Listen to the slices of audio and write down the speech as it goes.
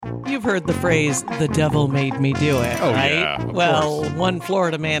You've heard the phrase, the devil made me do it, Oh, right? yeah, of Well, course. one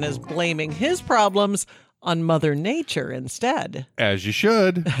Florida man is blaming his problems on Mother Nature instead. As you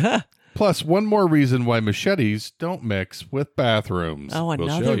should. Plus, one more reason why machetes don't mix with bathrooms. Oh, We'll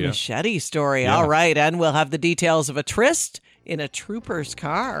another show you. machete story. Yeah. All right, and we'll have the details of a tryst in a trooper's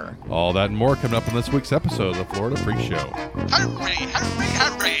car. All that and more coming up in this week's episode of the Florida Freak Show. Hurry, hurry,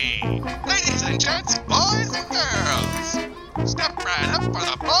 hurry! Ladies and gents, boys and girls, step right up for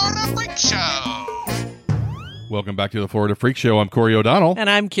the Florida Freak Show! Welcome back to the Florida Freak Show. I'm Corey O'Donnell. And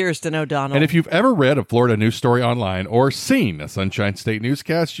I'm Kirsten O'Donnell. And if you've ever read a Florida news story online or seen a Sunshine State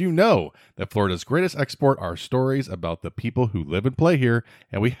newscast, you know that Florida's greatest export are stories about the people who live and play here.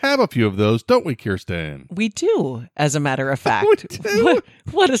 And we have a few of those, don't we, Kirsten? we do, as a matter of fact. We do?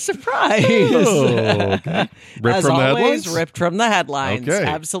 What a surprise. Oh, okay. Ripped As from the always, headlines? ripped from the headlines. Okay.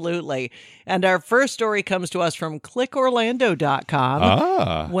 Absolutely. And our first story comes to us from clickorlando.com.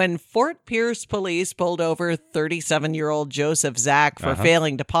 Ah. When Fort Pierce police pulled over 37-year-old Joseph Zack for Uh-huh.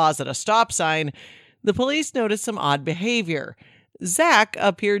 failing to pause at a stop sign, the police noticed some odd behavior. Zack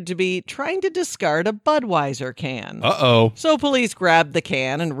appeared to be trying to discard a Budweiser can. Uh-oh. So police grabbed the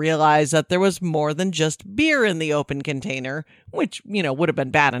can and realized that there was more than just beer in the open container, which, would have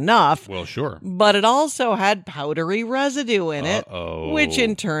been bad enough. Well, sure. But it also had powdery residue in it, Uh-oh. which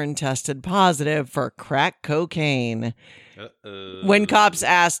in turn tested positive for crack cocaine. Uh-oh. When cops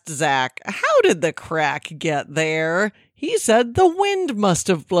asked Zack, how did the crack get there? He said the wind must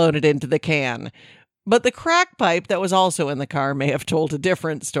have blown it into the can. But the crack pipe that was also in the car may have told a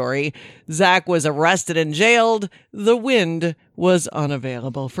different story. Zack was arrested and jailed. The wind was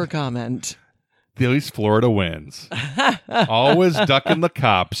unavailable for comment. At least Florida wins. Always ducking the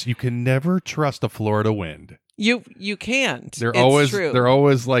cops. You can never trust a Florida wind. You can't. They're It's always true. they're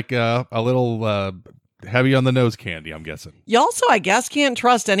always like a little heavy on the nose candy, I'm guessing. You also, I guess, can't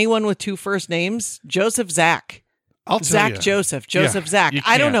trust anyone with two first names. Joseph Zack. I'll tell Zack ya. Joseph. Yeah, Joseph Zack. you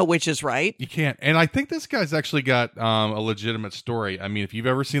I don't can't. know which is right. You can't. And I think this guy's actually got a legitimate story. I mean, if you've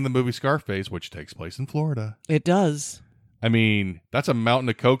ever seen the movie Scarface, which takes place in Florida, It does. I mean, that's a mountain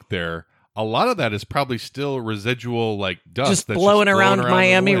of coke there. A lot of that is probably still residual like dust Just that's blowing around in the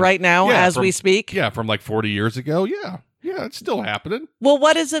Miami wind. right now Yeah, as from- we speak. Yeah, from like 40 years ago. Yeah, it's still happening. Well,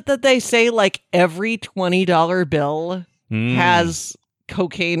 what is it that they say? Like every $20 bill Mm. has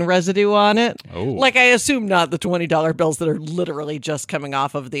cocaine residue on it? Oh. Like, I assume not the $20 bills that are literally just coming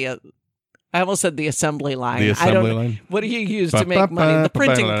off of the, I almost said the assembly line. The I assembly don't, line? What do you use to make money? The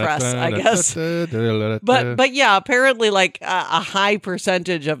printing press, I guess. But yeah, apparently like a high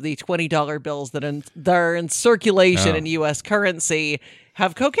percentage of the $20 bills that are in circulation Oh. in U.S. currency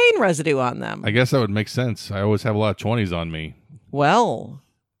have cocaine residue on them. I guess that would make sense. I always have a lot of 20s on me. Well,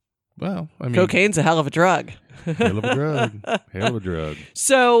 Well, I mean, cocaine's a hell of a drug. hell of a drug. Hell of a drug.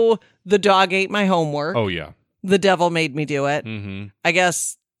 So the dog ate my homework. Oh, yeah. The devil made me do it. Mm-hmm. I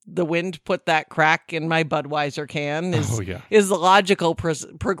guess the wind put that crack in my Budweiser can is, Oh, yeah. is the logical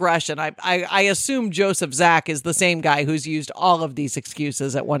progression. I assume Joseph Zack is the same guy who's used all of these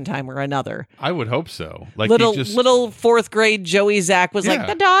excuses at one time or another. I would hope so. Like Little fourth grade Joey Zack was Yeah. like,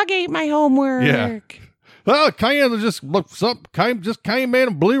 the dog ate my homework. Yeah. Well, can just look something. Just came in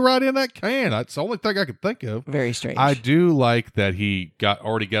and blew right in that can. That's the only thing I could think of. Very strange. I do like that he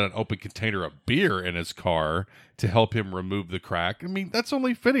already got an open container of beer in his car to help him remove the crack. I mean, that's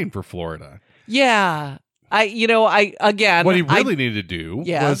only fitting for Florida. Yeah. What he really needed to do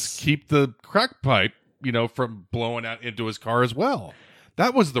Yes. was keep the crack pipe, from blowing out into his car as well.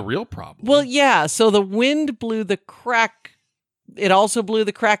 That was the real problem. Well, yeah. So the wind blew the crack. It also blew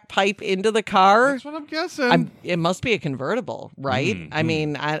the crack pipe into the car. That's what I'm guessing. It must be a convertible, right? Mm-hmm. I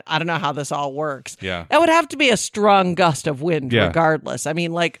mean, I don't know how this all works. Yeah. That would have to be a strong gust of wind, Yeah. regardless. I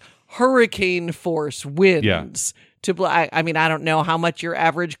mean, like hurricane force winds to blow. I mean, I don't know how much your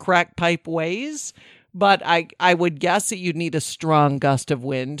average crack pipe weighs, but I would guess that you'd need a strong gust of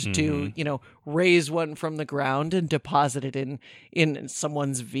wind Mm-hmm. to, raise one from the ground and deposit it in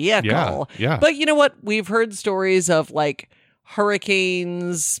someone's vehicle. Yeah. But you know what? We've heard stories of like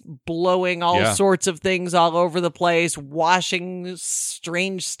hurricanes blowing all Yeah. sorts of things all over the place, washing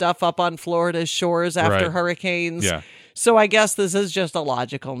strange stuff up on Florida's shores after Right. hurricanes. Yeah. So I guess this is just a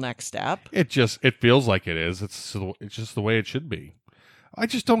logical next step. It feels like it is. It's just the way it should be. I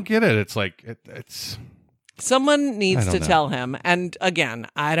just don't get it. It's like it's Someone needs I to don't know. tell him. And again,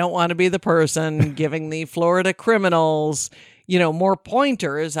 I don't want to be the person giving the Florida criminals, more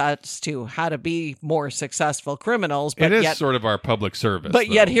pointers as to how to be more successful criminals. But it is yet, sort of our public service. But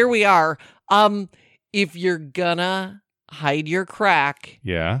though. yet here we are. If you're gonna hide your crack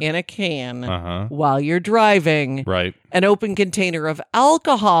Yeah. in a can Uh-huh. while you're driving, Right. an open container of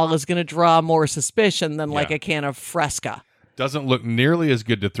alcohol is going to draw more suspicion than like Yeah. a can of Fresca. Doesn't look nearly as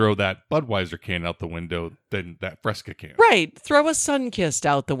good to throw that Budweiser can out the window than that Fresca can. Right. Throw a Sunkist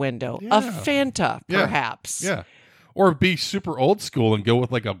out the window. A Yeah. Fanta, Yeah. perhaps. Yeah. Or be super old school and go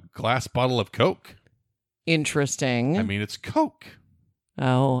with like a glass bottle of Coke. Interesting. I mean, it's Coke.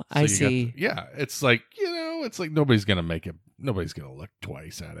 Oh, I So you see. got yeah, it's like, it's like nobody's going to make it. Nobody's going to look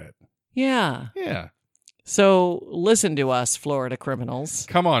twice at it. Yeah. Yeah. So listen to us, Florida criminals.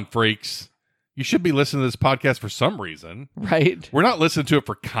 Come on, freaks. You should be listening to this podcast for some reason. Right? We're not listening to it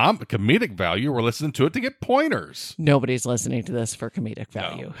for comedic value. We're listening to it to get pointers. Nobody's listening to this for comedic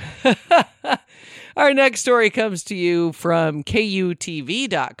value. Our next story comes to you from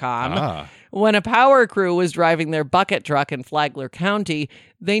KUTV.com. Ah, When a power crew was driving their bucket truck in Flagler County,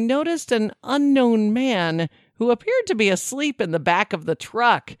 they noticed an unknown man who appeared to be asleep in the back of the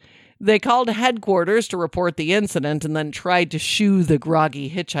truck. They called headquarters to report the incident and then tried to shoo the groggy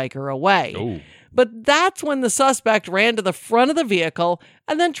hitchhiker away. oh, But that's when the suspect ran to the front of the vehicle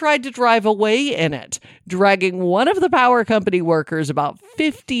and then tried to drive away in it, dragging one of the power company workers about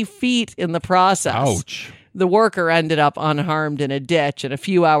 50 feet in the process. ouch. The worker ended up unharmed in a ditch, and a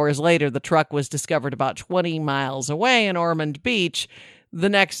few hours later, the truck was discovered about 20 miles away in Ormond Beach. The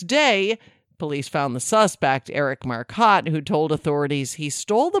next day, police found the suspect, Eric Marcotte, who told authorities he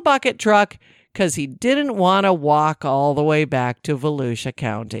stole the bucket truck because he didn't want to walk all the way back to Volusia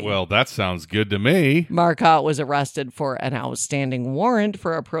County. Well, that sounds good to me. Marcotte was arrested for an outstanding warrant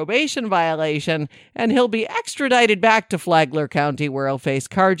for a probation violation, and he'll be extradited back to Flagler County, where he'll face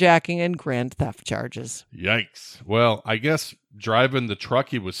carjacking and grand theft charges. Yikes. Well, I guess driving the truck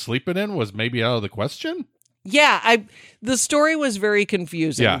he was sleeping in was maybe out of the question? Yeah, the story was very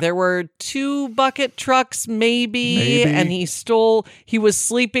confusing. Yeah. There were 2 bucket trucks, maybe, Maybe. and he was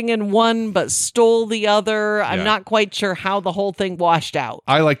sleeping in one but stole the other. I'm Yeah. not quite sure how the whole thing washed out.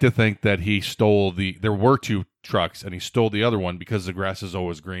 I like to think that he stole there were 2 trucks and he stole the other one because the grass is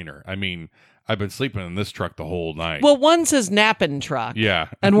always greener. I mean, I've been sleeping in this truck the whole night. Well, one's his napping truck. yeah.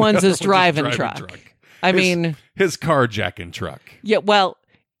 and one's his One's driving truck. I mean, his carjacking truck. yeah, well,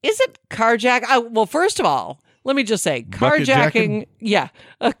 is it carjack? Well, first of all, let me just say, Bucket carjacking,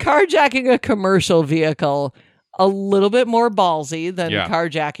 carjacking a commercial vehicle, a little bit more ballsy than Yeah.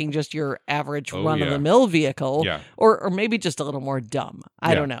 carjacking just your average Oh, run-of-the-mill vehicle, Yeah. or maybe just a little more dumb. I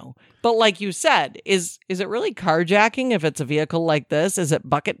Yeah. don't know. But like you said, is it really carjacking if it's a vehicle like this? Is it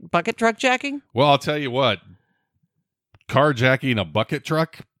bucket truck jacking? Well, I'll tell you what. Carjacking a bucket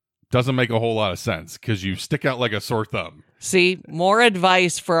truck doesn't make a whole lot of sense because you stick out like a sore thumb. See, more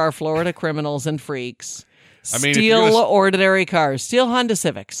advice for our Florida criminals and freaks. I mean, if you're Steal gonna- ordinary cars. Steal Honda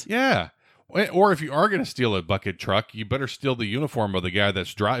Civics. Yeah. Or if you are going to steal a bucket truck, you better steal the uniform of the guy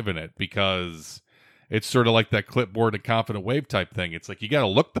that's driving it because it's sort of like that clipboard and confident wave type thing. It's like you got to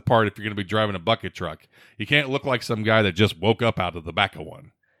look the part if you're going to be driving a bucket truck. You can't look like some guy that just woke up out of the back of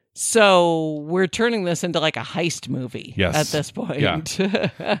one. So we're turning this into like a heist movie Yes. at this point.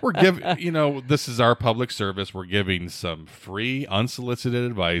 Yeah. We're giving, this is our public service. We're giving some free, unsolicited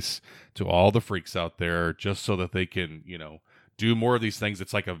advice to all the freaks out there just so that they can, do more of these things.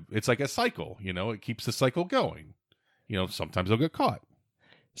 It's like a cycle, it keeps the cycle going. Sometimes they'll get caught.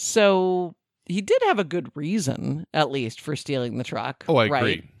 So he did have a good reason, at least, for stealing the truck. Oh, I right?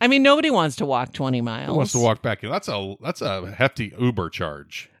 agree. I mean, nobody wants to walk 20 miles. Who wants to walk back in? That's a hefty Uber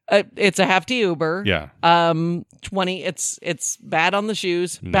charge. It's a hefty Uber. Yeah. 20. It's bad on the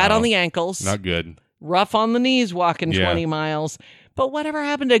shoes, bad No, on the ankles, Not good. rough on the knees walking Yeah. 20 miles. But whatever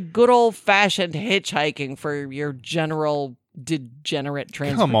happened to good old fashioned hitchhiking for your general degenerate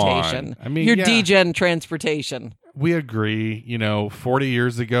Come on. transportation? I mean, your yeah. degen transportation. We agree. 40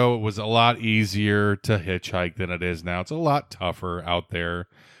 years ago, it was a lot easier to hitchhike than it is now. It's a lot tougher out there.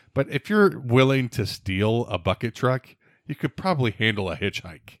 But if you're willing to steal a bucket truck, you could probably handle a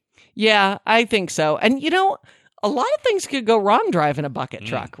hitchhike. Yeah, I think so. And a lot of things could go wrong driving a bucket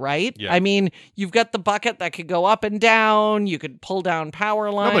truck, right? Yeah. I mean, you've got the bucket that could go up and down. You could pull down power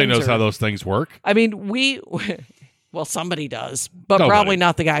lines. Nobody knows how those things work. I mean, well, somebody does, but Nobody. probably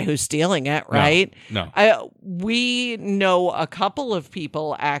not the guy who's stealing it, right? No. We know a couple of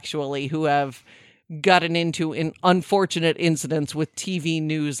people actually who have gotten into unfortunate incidents with TV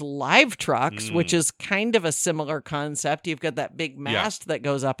news live trucks, which is kind of a similar concept. You've got that big mast that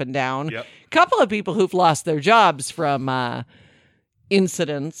goes up and down. Yep. Couple of people who've lost their jobs from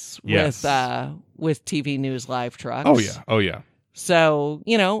incidents Yes. with TV news live trucks. Oh, yeah. Oh, yeah. So,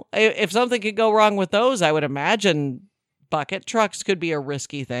 if something could go wrong with those, I would imagine bucket trucks could be a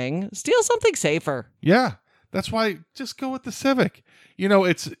risky thing. Steal something safer. Yeah. That's why just go with the Civic.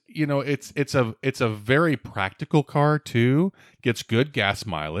 It's a very practical car too. Gets good gas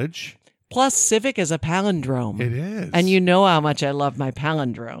mileage. Plus, Civic is a palindrome. It is. And you know how much I love my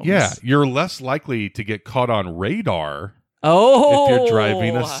palindromes. Yeah, you're less likely to get caught on radar Oh, if you're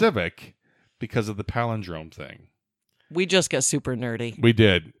driving a Civic because of the palindrome thing. We just got super nerdy. We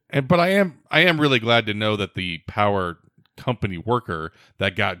did. But I am really glad to know that the power company worker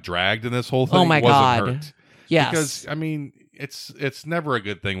that got dragged in this whole thing wasn't hurt. Yes. Because, I mean, it's never a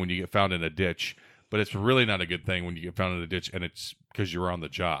good thing when you get found in a ditch, but it's really not a good thing when you get found in a ditch and it's because you're on the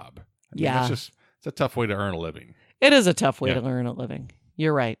job. I mean, Yeah. it's a tough way to earn a living. It is a tough way Yeah. to earn a living.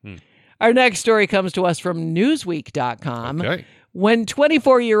 You're right. Our next story comes to us from Newsweek.com. Okay. When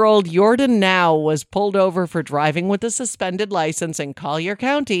 24-year-old Jordan Now was pulled over for driving with a suspended license in Collier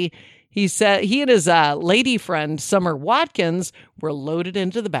County, he said he and his lady friend, Summer Watkins, were loaded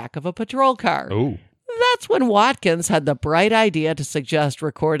into the back of a patrol car. Oh. That's when Watkins had the bright idea to suggest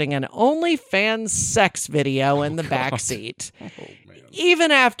recording an OnlyFans sex video in the back seat. Oh, man.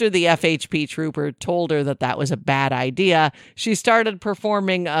 Even after the FHP trooper told her that was a bad idea, she started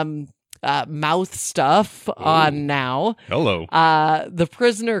performing mouth stuff on Now. Hello. The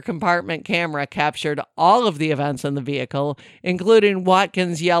prisoner compartment camera captured all of the events in the vehicle, including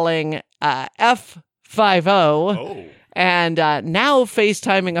Watkins yelling F50 Oh. and Now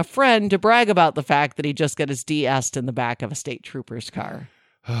FaceTiming a friend to brag about the fact that he just got his DS in the back of a state trooper's car.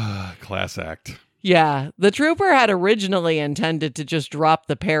 Class act. Yeah, the trooper had originally intended to just drop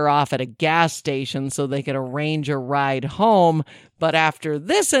the pair off at a gas station so they could arrange a ride home, but after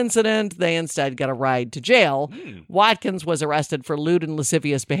this incident, they instead got a ride to jail. Watkins was arrested for lewd and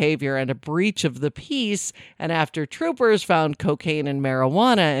lascivious behavior and a breach of the peace, and after troopers found cocaine and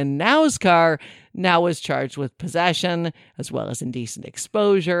marijuana in Now's car, Now was charged with possession, as well as indecent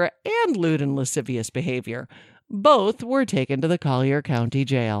exposure and lewd and lascivious behavior. Both were taken to the Collier County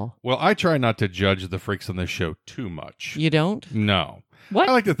Jail. Well, I try not to judge the freaks on this show too much. You don't? No. What?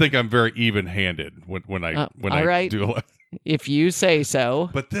 I like to think I'm very even-handed when I all right. do a lot. If you say so.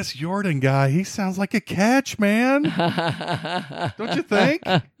 But this Jordan guy, he sounds like a catch, man. Don't you think?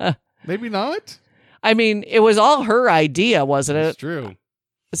 Maybe not? I mean, it was all her idea, wasn't It's it? true.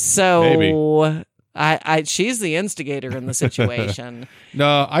 So Maybe. she's the instigator in the situation.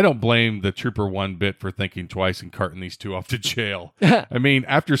 No, I don't blame the trooper one bit for thinking twice and carting these two off to jail. I mean,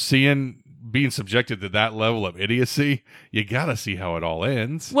 after being subjected to that level of idiocy, you gotta see how it all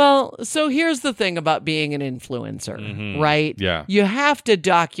ends. Well, so here's the thing about being an influencer, right? Yeah. You have to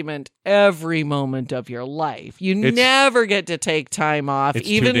document every moment of your life. You never get to take time off, It's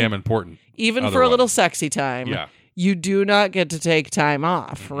even too damn important. for a otherwise. little sexy time. Yeah. You do not get to take time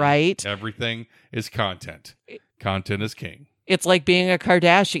off, right? Everything is content. Content is king. It's like being a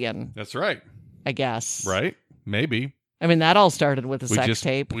Kardashian, That's right. I guess. Right? Maybe. I mean, that all started with a sex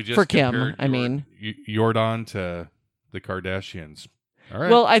tape we just for Kim. compared I mean, Jordan to the Kardashians. All right.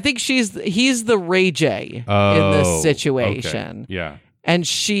 well, I think he's the Ray J in this situation, Okay. Yeah. and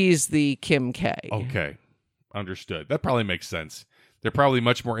she's the Kim K. Okay. Understood. That probably makes sense. They're probably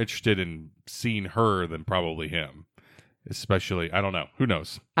much more interested in seeing her than probably him. Especially, I don't know. Who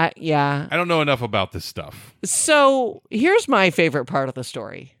knows? Yeah. I don't know enough about this stuff. So here's my favorite part of the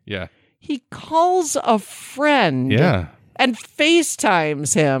story. Yeah. He calls a friend Yeah. and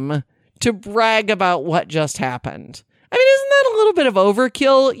FaceTimes him to brag about what just happened. I mean, isn't that a little bit of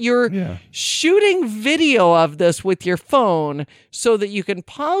overkill? You're shooting video of this with your phone so that you can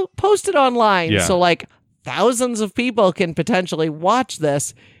post it online. Yeah. So, like, thousands of people can potentially watch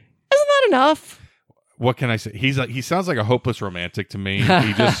this. Isn't that enough? What can I say? He sounds like a hopeless romantic to me.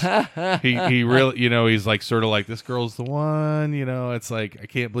 He just he really, he's like sort of like, this girl's the one, it's like, I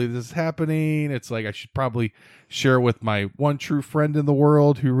can't believe this is happening. It's like I should probably share it with my one true friend in the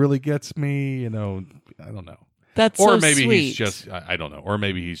world who really gets me, I don't know. That's or so maybe sweet. he's just I don't know. Or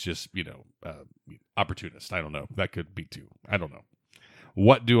maybe he's just, opportunist. I don't know. That could be too. I don't know.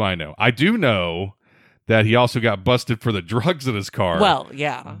 What do I know? I do know that he also got busted for the drugs in his car. Well,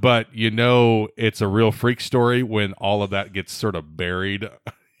 yeah. But it's a real freak story when all of that gets sort of buried.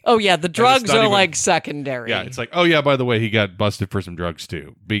 Oh, yeah. The drugs not are even- like secondary. Yeah, it's like, oh yeah, by the way, he got busted for some drugs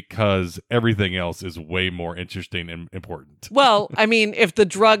too, because everything else is way more interesting and important. Well, I mean, if the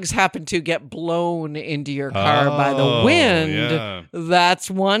drugs happen to get blown into your car by the wind, yeah.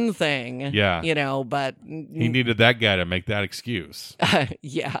 that's one thing. Yeah. But He needed that guy to make that excuse.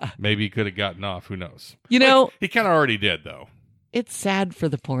 yeah. Maybe he could have gotten off. Who knows? You know, He kind of already did, though. it's sad for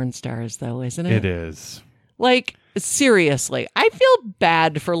the porn stars, though, isn't it? It is. Like, seriously, I feel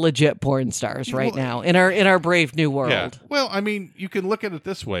bad for legit porn stars right now in our brave new world. Yeah. Well, I mean, you can look at it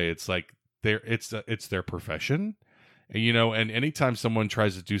this way. It's like it's their profession. And anytime someone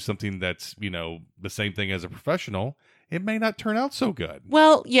tries to do something that's, the same thing as a professional, it may not turn out so good.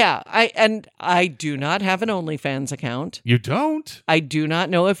 Well, yeah, I do not have an OnlyFans account. You don't? I do not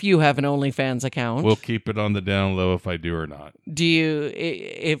know if you have an OnlyFans account. We'll keep it on the down low if I do or not. Do you?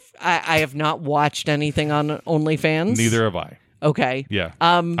 If I have not watched anything on OnlyFans. Neither have I. Okay. Yeah.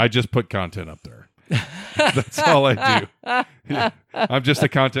 I just put content up there. That's all I do. I'm just a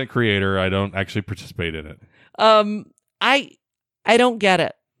content creator. I don't actually participate in it. I don't get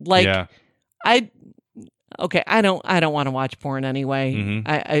it. Like, yeah. I don't want to watch porn anyway.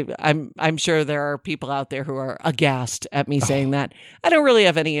 Mm-hmm. I'm sure there are people out there who are aghast at me saying that. I don't really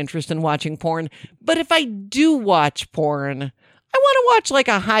have any interest in watching porn, but if I do watch porn, I want to watch like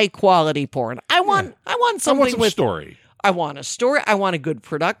a high quality porn. I want something some with story. I want a story. I want a good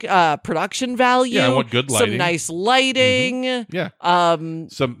production value. Yeah, I want good lighting. Some nice lighting. Mm-hmm. Yeah.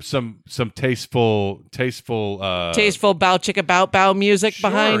 Some tasteful bow chicka bow bow music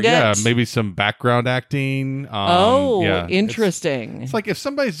behind it. Yeah, maybe some background acting. Yeah, interesting. It's like if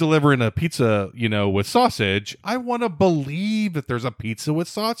somebody's delivering a pizza, with sausage, I want to believe that there's a pizza with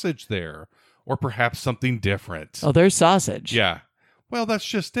sausage there, or perhaps something different. Oh, there's sausage. Yeah. Well, that's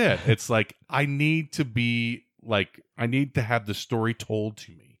just it. It's like I need to have the story told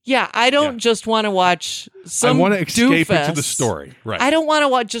to me. Yeah, I don't just want to watch some. I want to escape doofus. into the story. Right. I don't want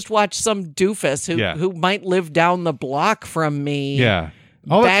to just watch some doofus who might live down the block from me. Yeah.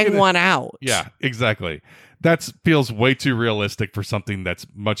 Bang one out. Yeah, exactly. That feels way too realistic for something that's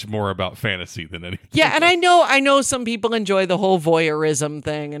much more about fantasy than anything. Yeah, and I know some people enjoy the whole voyeurism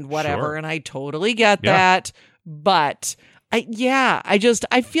thing and whatever, Sure. and I totally get that. But I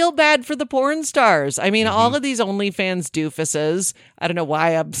feel bad for the porn stars. I mean, all of these OnlyFans doofuses. I don't know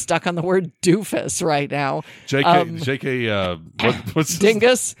why I'm stuck on the word doofus right now. JK, what's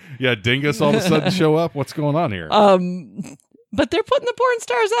Dingus? Yeah, Dingus all of a sudden show up. What's going on here? But they're putting the porn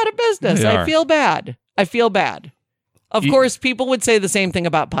stars out of business. They I are. feel bad. Of course, people would say the same thing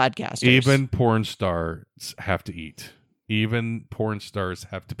about podcasters. Even porn stars have to eat. Even porn stars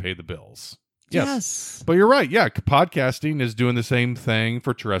have to pay the bills. Yes. But you're right. Yeah, podcasting is doing the same thing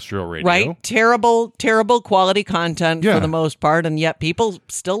for terrestrial radio. Right? Terrible quality content Yeah. for the most part, and yet people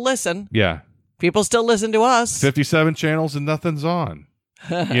still listen. Yeah. People still listen to us. 57 channels and nothing's on.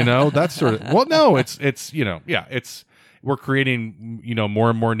 That's sort of... Well, no, it's we're creating,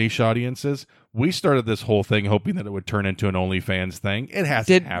 more and more niche audiences. We started this whole thing hoping that it would turn into an OnlyFans thing. It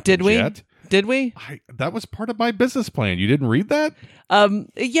hasn't happened yet. Did we? That was part of my business plan. You didn't read that?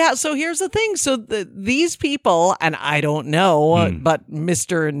 Yeah, so here's the thing. So these people, and I don't know, but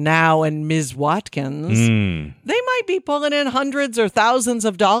Mr. Now and Ms. Watkins, they might be pulling in hundreds or thousands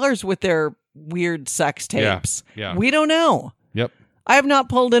of dollars with their weird sex tapes. Yeah. We don't know. Yep. I have not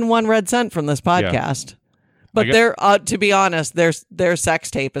pulled in 1 red cent from this podcast. But to be honest, their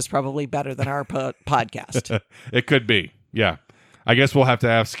sex tape is probably better than our podcast. It could be. Yeah. I guess we'll have to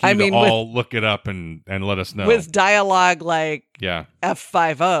ask you to all look it up and let us know. With dialogue like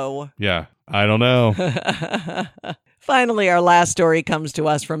F50. Yeah. I don't know. Finally, our last story comes to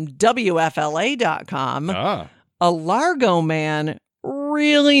us from WFLA.com. A Largo man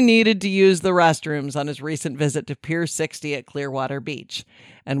really needed to use the restrooms on his recent visit to Pier 60 at Clearwater Beach.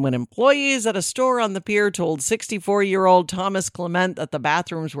 And when employees at a store on the pier told 64-year-old Thomas Clement that the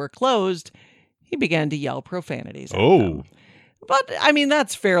bathrooms were closed, he began to yell profanities at them. But, I mean,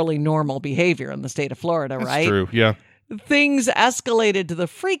 that's fairly normal behavior in the state of Florida, right? That's true, yeah. Things escalated to the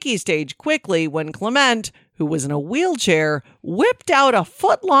freaky stage quickly when Clement, who was in a wheelchair, whipped out a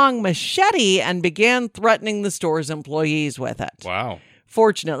foot-long machete and began threatening the store's employees with it. Wow.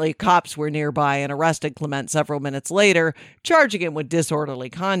 Fortunately, cops were nearby and arrested Clement several minutes later, charging him with disorderly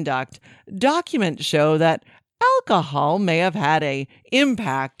conduct. Documents show that alcohol may have had an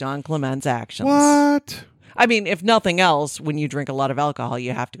impact on Clement's actions. What? I mean, if nothing else, when you drink a lot of alcohol,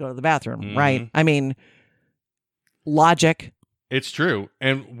 you have to go to the bathroom, right? I mean, logic. It's true.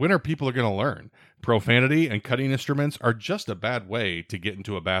 And when are people going to learn? Profanity and cutting instruments are just a bad way to get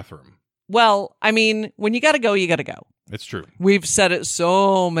into a bathroom. Well, I mean, when you got to go, you got to go. It's true. We've said it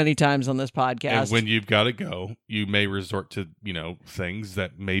so many times on this podcast. And when you've got to go, you may resort to, things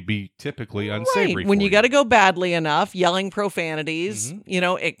that may be typically unsavory. Right. When for you got to go badly enough, yelling profanities,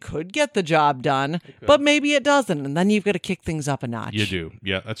 it could get the job done, but maybe it doesn't. And then you've got to kick things up a notch. You do.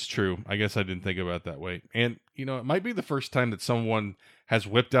 Yeah, that's true. I guess I didn't think about it that way. And, it might be the first time that someone has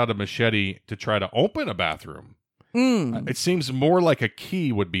whipped out a machete to try to open a bathroom. It seems more like a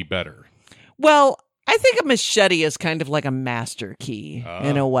key would be better. Well, I think a machete is kind of like a master key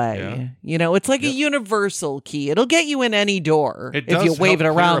in a way. Yeah. You know, it's like a universal key. It'll get you in any door It if you does wave it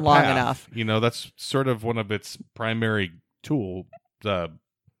help clear around a long path. enough. You know, that's sort of one of its primary tool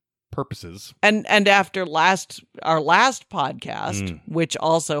purposes. And after our last podcast, which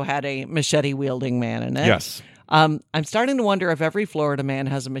also had a machete wielding man in it. Yes. I'm starting to wonder if every Florida man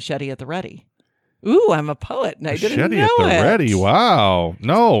has a machete at the ready. Ooh, I'm a poet, and I didn't Machete know at the it. ready. Wow.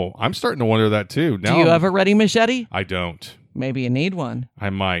 No, I'm starting to wonder that too. Now Do you have a ready machete? I don't. Maybe you need one.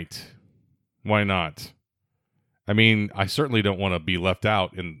 I might. Why not? I mean, I certainly don't want to be left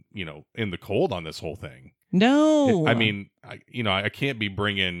out in the cold on this whole thing. No. I mean, I can't be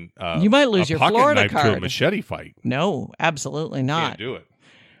bringing you might lose a your pocket Florida knife to a card. machete fight. No, absolutely Can't not. do it.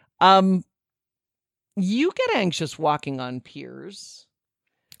 You get anxious walking on piers.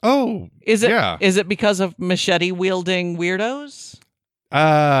 Oh, Is it? yeah. Is it because of machete wielding weirdos?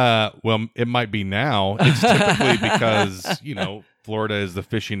 Well, it might be now. It's typically because Florida is the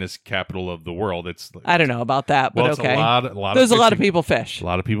fishingest capital of the world. It's I don't know about that, but well, it's okay. a lot. There's of a lot of fishing. people fish. A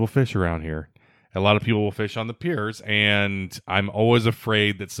lot of people fish around here. A lot of people will fish on the piers, and I'm always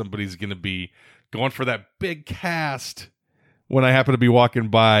afraid that somebody's going to be going for that big cast when I happen to be walking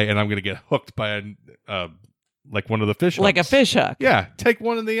by, and I'm going to get hooked by like one of the fish Like a hooks. fish hook. Yeah, take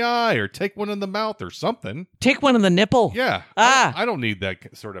one in the eye or take one in the mouth or something. Take one in the nipple. Yeah, Ah. I don't need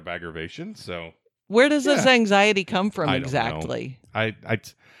that sort of aggravation. So Where does this Yeah. anxiety come from I don't exactly?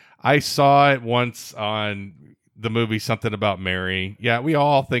 I saw it once on the movie Something About Mary. Yeah, we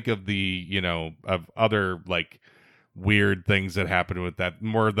all think of of other like weird things that happen with that.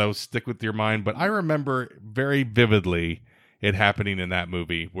 More of those stick with your mind. But I remember very vividly it happening in that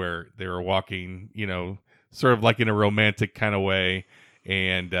movie where they were walking, sort of like in a romantic kind of way,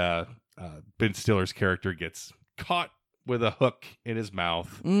 and Ben Stiller's character gets caught with a hook in his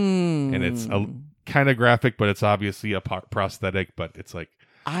mouth, and it's a kind of graphic, but it's obviously a prosthetic. But it's like,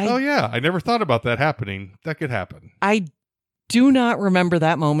 oh yeah, I never thought about that happening. That could happen. I do not remember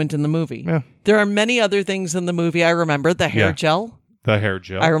that moment in the movie. Yeah. There are many other things in the movie I remember. The hair Yeah. gel. The hair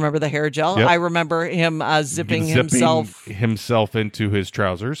gel. I remember the hair gel. Yep. I remember him zipping himself. into his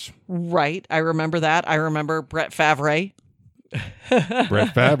trousers. Right. I remember that. I remember Brett Favre.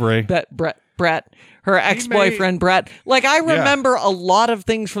 Brett Favre. Brett, her ex-boyfriend Brett. Like, I remember a lot of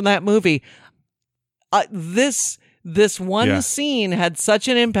things from that movie. This one scene had such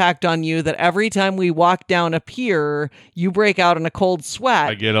an impact on you that every time we walk down a pier, you break out in a cold sweat.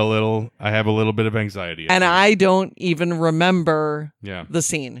 I have a little bit of anxiety. And I don't even remember Yeah. the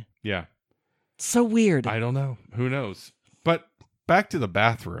scene. Yeah. So weird. I don't know. Who knows? But back to the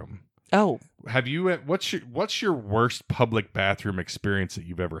bathroom. Oh. Have you? What's your worst public bathroom experience that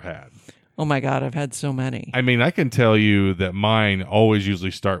you've ever had? Oh my God, I've had so many. I mean, I can tell you that mine always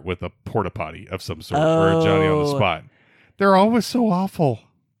usually start with a porta potty of some sort or a Johnny on the spot. They're always so awful.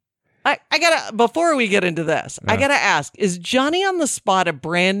 I gotta, before we get into this, I gotta ask, is Johnny on the Spot a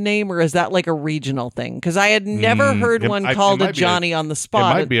brand name or is that like a regional thing? Because I had never heard one called a Johnny on the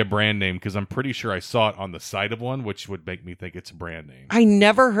Spot. It might be a brand name because I'm pretty sure I saw it on the side of one, which would make me think it's a brand name. I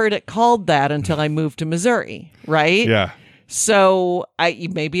never heard it called that until I moved to Missouri, right? Yeah. So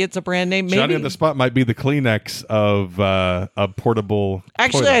maybe it's a brand name. Maybe. Johnny on the Spot might be the Kleenex of portable.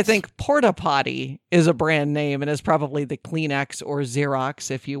 Actually, toilets. I think Porta Potty is a brand name and is probably the Kleenex or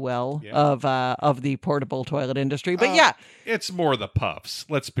Xerox, if you will, of the portable toilet industry. But yeah, it's more the puffs.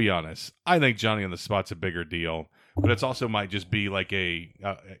 Let's be honest. I think Johnny on the Spot's a bigger deal, but it's also might just be like a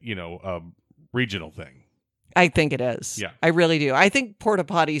regional thing. I think it is. Yeah, I really do. I think Porta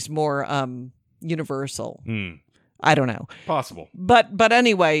Potty's more universal. Hmm. I don't know. Possible. But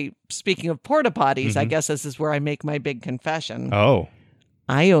anyway, speaking of porta potties, I guess this is where I make my big confession. Oh.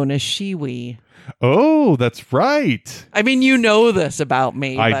 I own a Shewee. Oh, that's right. I mean, you know this about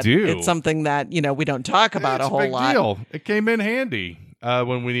me. I but do. It's something that, we don't talk about It's a whole big lot. deal. It came in handy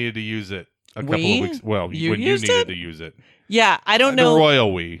when we needed to use it a couple of weeks. Well, when you needed to use it. Yeah, I don't know. The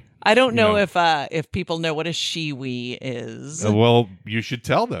royal we. I don't know if people know what a Shewee is. Well, you should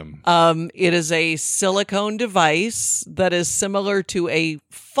tell them. It is a silicone device that is similar to a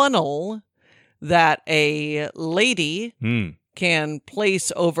funnel that a lady can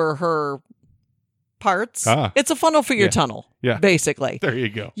place over her parts. It's a funnel for your tunnel, basically. There you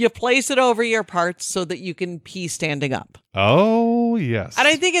go. You place it over your parts so that you can pee standing up. Oh, yes. And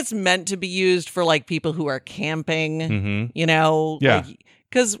I think it's meant to be used for like people who are camping, Mm-hmm. Yeah. Like,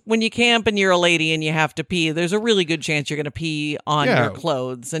 Because when you camp and you're a lady and you have to pee, there's a really good chance you're going to pee on Yeah. your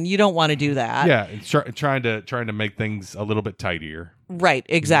clothes, and you don't want to do that. Yeah, and trying to make things a little bit tidier. Right,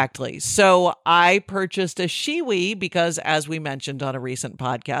 exactly. So I purchased a Shiwi because, as we mentioned on a recent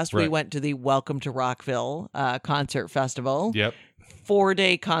podcast, we Right. went to the Welcome to Rockville concert festival. Yep,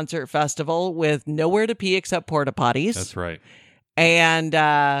 4-day concert festival with nowhere to pee except porta potties. that's right. And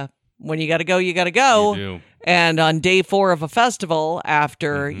when you got to go, you got to go. You do. And on day 4 of a festival,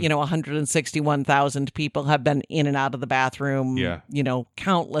 after, Mm-hmm. 161,000 people have been in and out of the bathroom, Yeah.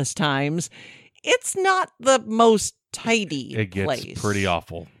 Countless times, it's not the most tidy It gets place. pretty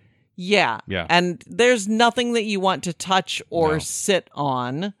awful. Yeah. Yeah. And there's nothing that you want to touch or No. sit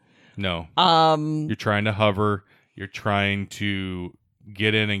on. No, Um, you're trying to hover. You're trying to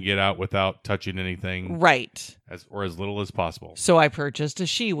get in and get out without touching anything, right. as little as possible. So I purchased a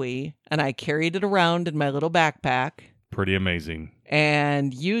Shiwi and I carried it around in my little backpack Pretty amazing.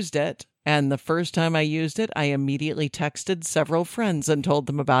 and used it. And the first time I used it, I immediately texted several friends and told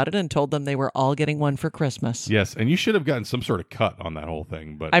them about it and told them they were all getting one for Christmas. Yes, and you should have gotten some sort of cut on that whole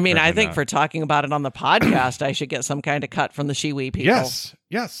thing. But I mean, I apparently think not. for talking about it on the podcast, I should get some kind of cut from the Shiwi people.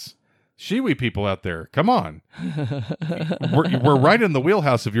 yes, Shiwi people out there, come on. we're right in the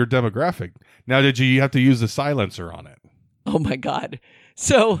wheelhouse of your demographic. Now, did you have to use a silencer on it? Oh my God.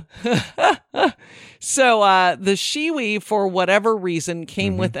 So, the Shiwi, for whatever reason,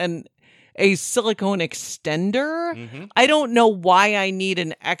 came with a silicone extender. I don't know why I need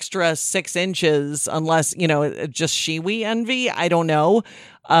an extra 6 inches unless, just Shiwi envy. I don't know.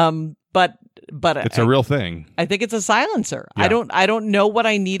 But It's a real thing. I think it's a silencer. Yeah. I don't know what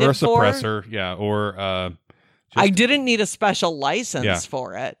I need Or a it for. suppressor, yeah, or I didn't need a special license Yeah.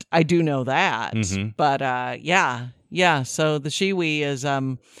 for it. I do know that. Mhm. But yeah. So the Shiwi is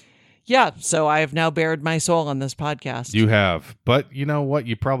so I have now bared my soul on this podcast. you have. But you know what?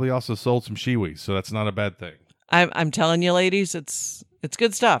 You probably also sold some Shiwis, so that's not a bad thing. I'm telling you, ladies, it's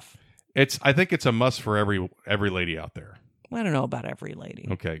good stuff. I think it's a must for every lady out there. I don't know about every lady.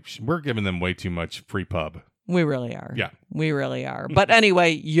 Okay, we're giving them way too much free pub. We really are. Yeah. We really are. But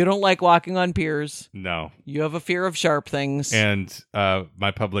anyway, you don't like walking on piers. No. You have a fear of sharp things. And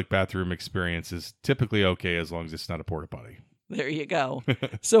my public bathroom experience is typically okay as long as it's not a porta potty. There you go.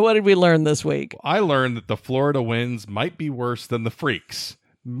 So what did we learn this week? I learned that the Florida winds might be worse than the freaks,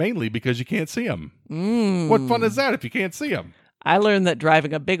 mainly because you can't see them. What fun is that if you can't see them? I learned that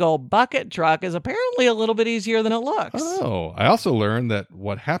driving a big old bucket truck is apparently a little bit easier than it looks. Oh, I also learned that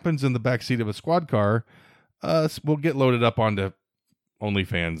what happens in the backseat of a squad car will get loaded up onto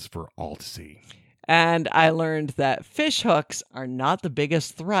OnlyFans for all to see. And I learned that fish hooks are not the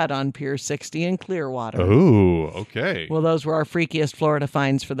biggest threat on Pier 60 in Clearwater. Oh, okay. Well, those were our freakiest Florida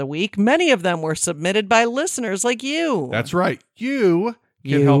finds for the week. Many of them were submitted by listeners like you. That's right. You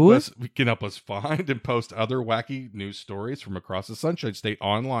can help us find and post other wacky news stories from across the Sunshine State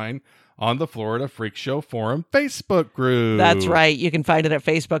online on the Florida Freak Show Forum Facebook group. That's right. You can find it at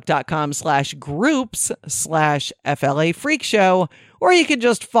facebook.com/groups/FLA Freak Show, or you can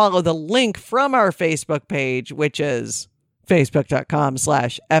just follow the link from our Facebook page, which is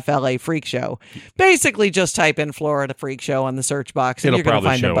facebook.com/FLA Freak Show. Basically, just type in Florida Freak Show on the search box and It'll you're going to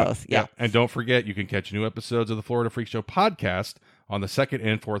probably find them show both. up. Yeah. And don't forget, you can catch new episodes of the Florida Freak Show podcast on the second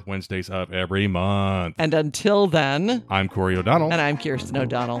and fourth Wednesdays of every month. And until then, I'm Corey O'Donnell. and I'm Kirsten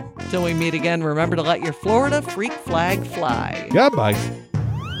O'Donnell. Till we meet again, remember to let your Florida freak flag fly. Goodbye.